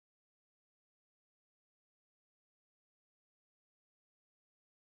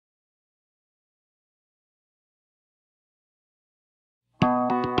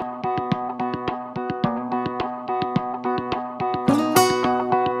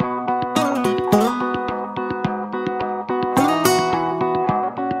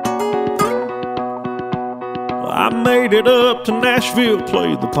headed up to Nashville,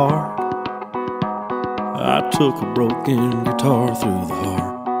 played the part. I took a broken guitar through the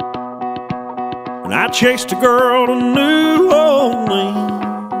heart, and I chased a girl to New Orleans.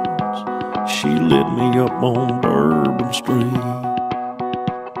 She lit me up on Bourbon Street.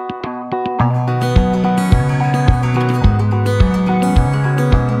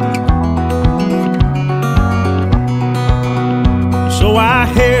 So I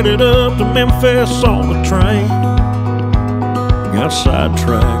headed up to Memphis on the train, got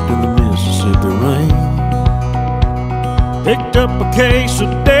sidetracked in the Mississippi rain. Picked up a case of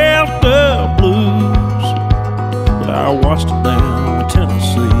Delta blues, but I washed it down with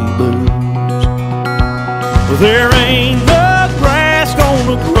Tennessee blues. There ain't no grass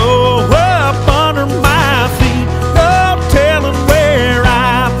gonna grow up under my feet, no telling where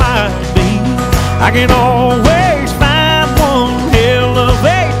I might be. I can always find one hell of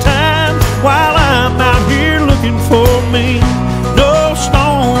a time while I'm out here looking for me. No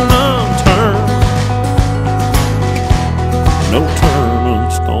stone unturned, no turning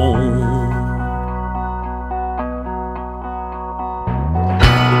stone.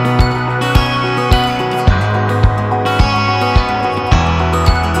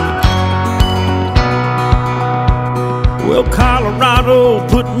 Well, Colorado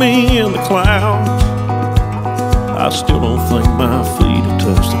put me in the clouds. I still don't think my feet have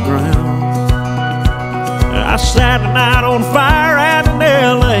touched the ground. I sat a night on fire out in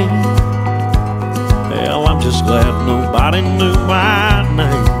L.A. Hell, I'm just glad nobody knew my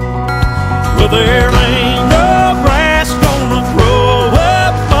name. Well, there ain't no grass gonna grow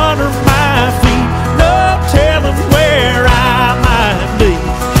up under my feet, no telling where I might be.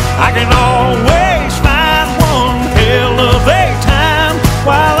 I can always find one hell of a time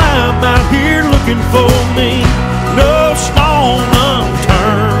while I'm out here looking for